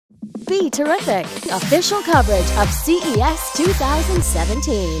Be Terrific, official coverage of CES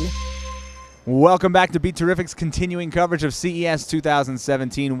 2017. Welcome back to BeTerrific's continuing coverage of CES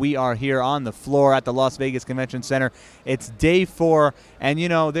 2017. We are here on the floor at the Las Vegas Convention Center. It's day 4, and you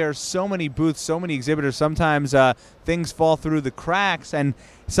know, there are so many booths, so many exhibitors. Sometimes things fall through the cracks, and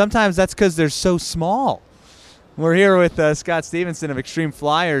sometimes that's because they're so small. We're here with Scott Stevenson of Extreme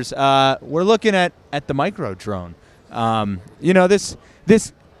Fliers. We're looking at the micro drone. You know, this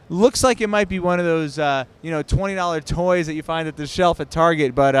looks like it might be one of those you know, $20 toys that you find at the shelf at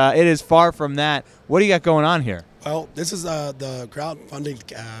Target, but it is far from that. What do you got going on here? Well, this is the crowdfunding,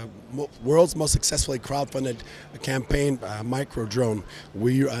 world's most successfully crowdfunded campaign, micro drone.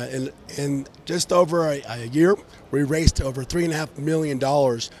 We in just over a year, we raised over $3.5 million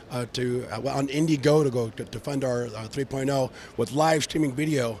on Indiegogo to fund our 3.0 with live streaming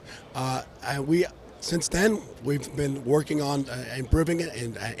video, and since then, we've been working on improving it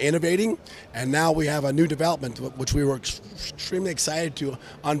and innovating, and now we have a new development which we were extremely excited to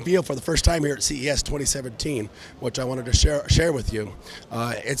unveil for the first time here at CES 2017, which I wanted to share with you.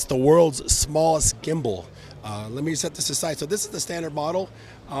 It's the world's smallest gimbal. Let me set this aside. So this is the standard model.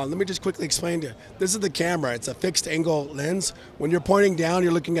 Let me just quickly explain to you. This is the camera. It's a fixed angle lens. When you're pointing down,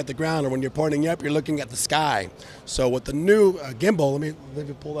 you're looking at the ground, or when you're pointing up, you're looking at the sky. So with the new gimbal, let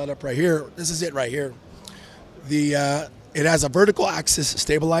me pull that up right here. This is it right here. It has a vertical axis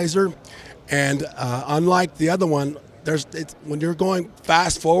stabilizer, and unlike the other one, when you're going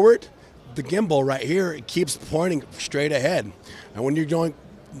fast forward, the gimbal right here, it keeps pointing straight ahead, and when you're going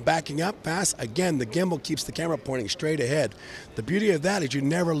backing up fast, again, the gimbal keeps the camera pointing straight ahead. The beauty of that is you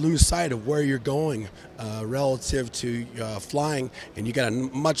never lose sight of where you're going relative to flying, and you got a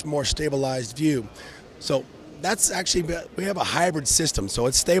much more stabilized view. So that's actually, we have a hybrid system, so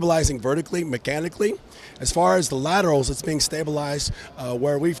it's stabilizing vertically, mechanically. As far as the laterals, it's being stabilized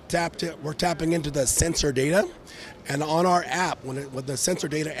where we're tapping into the sensor data, and on our app, when the sensor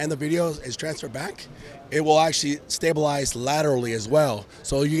data and the video is transferred back, it will actually stabilize laterally as well.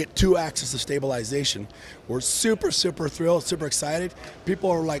 So you get 2 axes of stabilization. We're super thrilled, super excited.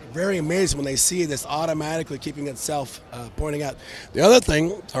 People are like very amazed when they see this automatically keeping itself pointing out. The other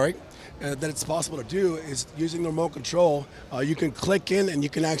thing, that it's possible to do is using the remote control. You can click in and you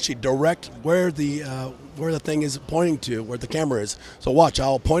can actually direct where the thing is pointing to, where the camera is. So watch,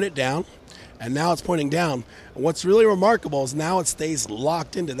 I'll point it down, and now it's pointing down. And what's really remarkable is now it stays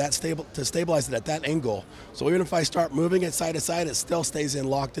locked into that to stabilize it at that angle. So even if I start moving it side to side, it still stays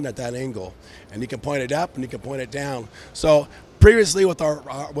locked in at that angle. And you can point it up and you can point it down. So previously with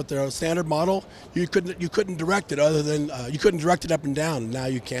our standard model, you couldn't direct it other than you couldn't direct it up and down. Now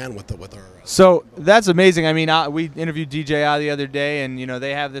you can with our. So that's amazing. I mean, we interviewed DJI the other day, and you know,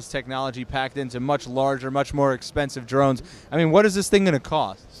 they have this technology packed into much larger, much more expensive drones. I mean, what is this thing going to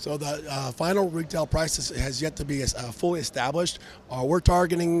cost? So the final retail price has yet to be fully established. We're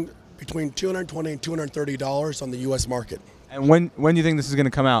targeting between $220 and $230 on the U.S. market. And when do you think this is going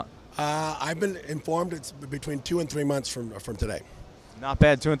to come out? I've been informed it's between 2 and 3 months from today. Not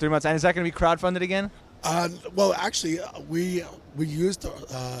bad, 2 and 3 months. And is that going to be crowdfunded again? Well, actually, we used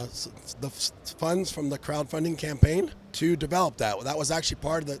the funds from the crowdfunding campaign to develop that. That was actually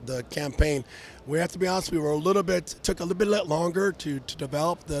part of the campaign. We have to be honest, took a little bit longer to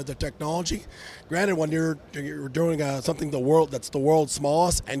develop the technology. Granted, when you're doing something that's the world's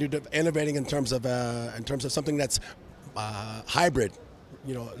smallest, and you're innovating in terms of something that's hybrid,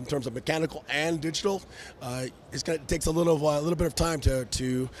 you know, in terms of mechanical and digital, it takes a little bit of time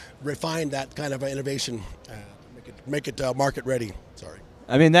to refine that kind of innovation, make it market ready. Sorry.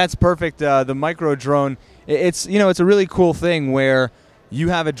 I mean, that's perfect. The micro drone, it's a really cool thing where you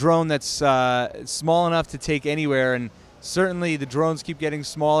have a drone that's small enough to take anywhere, and certainly the drones keep getting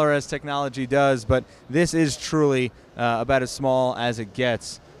smaller as technology does, but this is truly about as small as it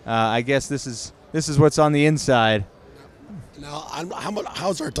gets. I guess this is what's on the inside. Now,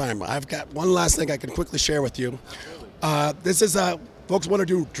 how's our time? I've got one last thing I can quickly share with you. This is folks want to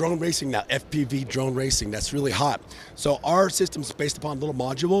do drone racing now, FPV drone racing. That's really hot. So our system's based upon little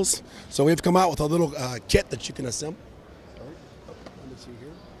modules. So we've come out with a little kit that you can assemble. Sorry. Let me see here.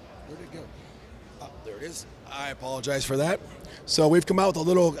 Where'd it go? Oh, there it is. I apologize for that. So we've come out with a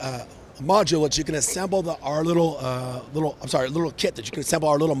little module that you can assemble our little kit that you can assemble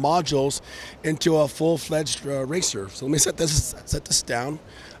our little modules into a full-fledged racer. So let me set this down.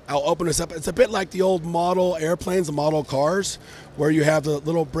 I'll open this up. It's a bit like the old model airplanes, the model cars, where you have the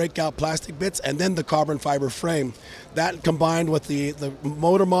little breakout plastic bits and then the carbon fiber frame. That combined with the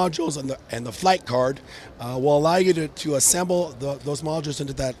motor modules and the flight card will allow you to assemble those modules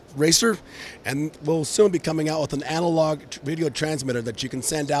into that racer, and we'll soon be coming out with an analog video transmitter that you can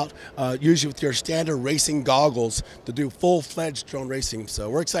send out usually with your standard racing goggles to do full-fledged drone racing. So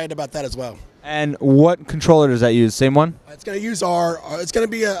we're excited about that as well. And what controller does that use? Same one? It's going to use it's going to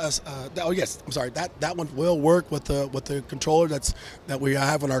be oh yes, I'm sorry. That one will work with the controller that we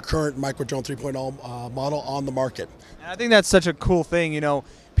have in our current Micro Drone 3.0 model on the market. And I think that's such a cool thing. You know,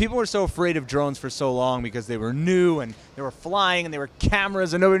 people were so afraid of drones for so long because they were new and they were flying and they were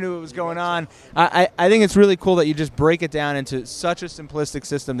cameras and nobody knew what was going on. I think it's really cool that you just break it down into such a simplistic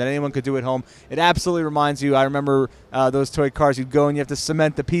system that anyone could do at home. It absolutely reminds you, I remember those toy cars, you'd go and you have to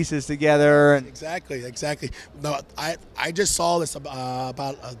cement the pieces together. And Exactly. No, I just saw this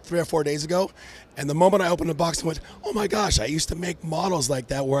about 3 or 4 days ago, and the moment I opened the box and went, oh my gosh, I used to make models like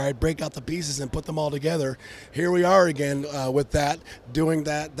that where I'd break out the pieces and put them all together. Here we are again with that, doing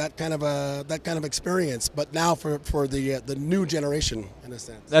that kind of experience, but now for the new generation in a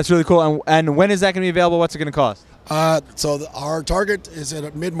sense. That's really cool. And when is that going to be available? What's it going to cost? So our target is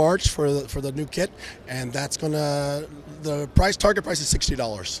at mid-March for the new kit, and that's gonna target price is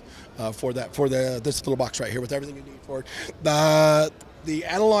 $60 for this little box right here with everything you need for it. The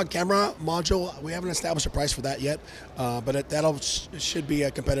analog camera module, we haven't established a price for that yet, but that should be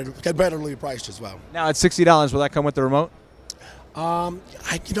competitively priced as well. Now at $60, will that come with the remote? I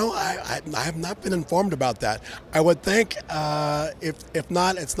have not been informed about that. I would think if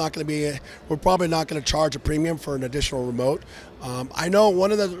not, it's not going to be. We're probably not going to charge a premium for an additional remote. I know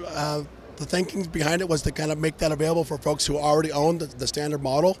one of the thinking behind it was to kind of make that available for folks who already own the standard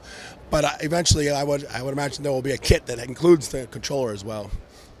model, but eventually I would imagine there will be a kit that includes the controller as well.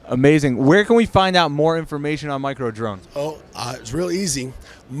 Amazing. Where can we find out more information on micro drones? Oh, it's real easy.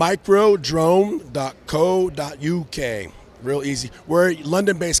 microdrone.co.uk. Real easy. We're a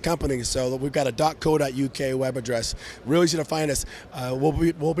London-based company, so we've got a .co.uk web address. Real easy to find us.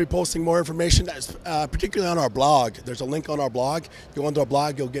 We'll be posting more information, particularly on our blog. There's a link on our blog. You go onto our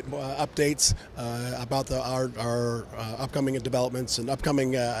blog, you'll get updates about our upcoming developments and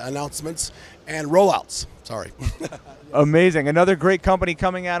upcoming announcements and rollouts. Sorry. Amazing. Another great company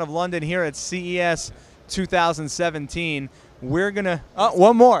coming out of London here at CES 2017. We're going to,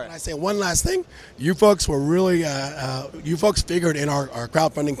 one more. Can I say one last thing? You folks were really, you folks figured in our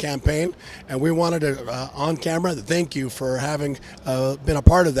crowdfunding campaign, and we wanted to, on camera, thank you for having been a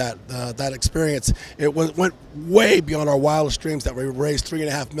part of that experience. It went way beyond our wildest dreams that we raised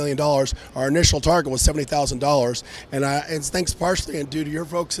 $3.5 million. Our initial target was $70,000, and it's thanks partially and due to your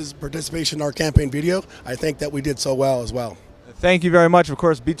folks' participation in our campaign video, I think that we did so well as well. Thank you very much. Of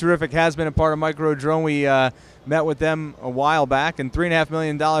course, BeTerrific has been a part of Micro Drone. We met with them a while back, and $3.5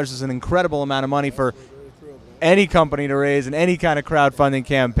 million is an incredible amount of money for any company to raise in any kind of crowdfunding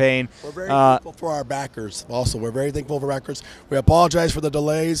campaign. We're very thankful for our backers. Also, we're very thankful for backers. We apologize for the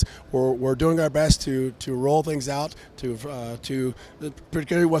delays. We're doing our best to roll things out,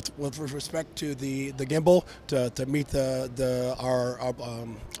 particularly with respect to the gimbal, to meet our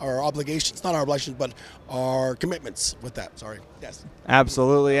obligations, not our obligations, but our commitments with that. Sorry. Yes.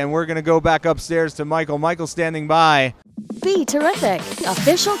 Absolutely, and we're going to go back upstairs to Michael. Michael standing by. BeTerrific,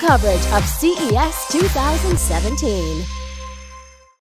 official coverage of CES 2017.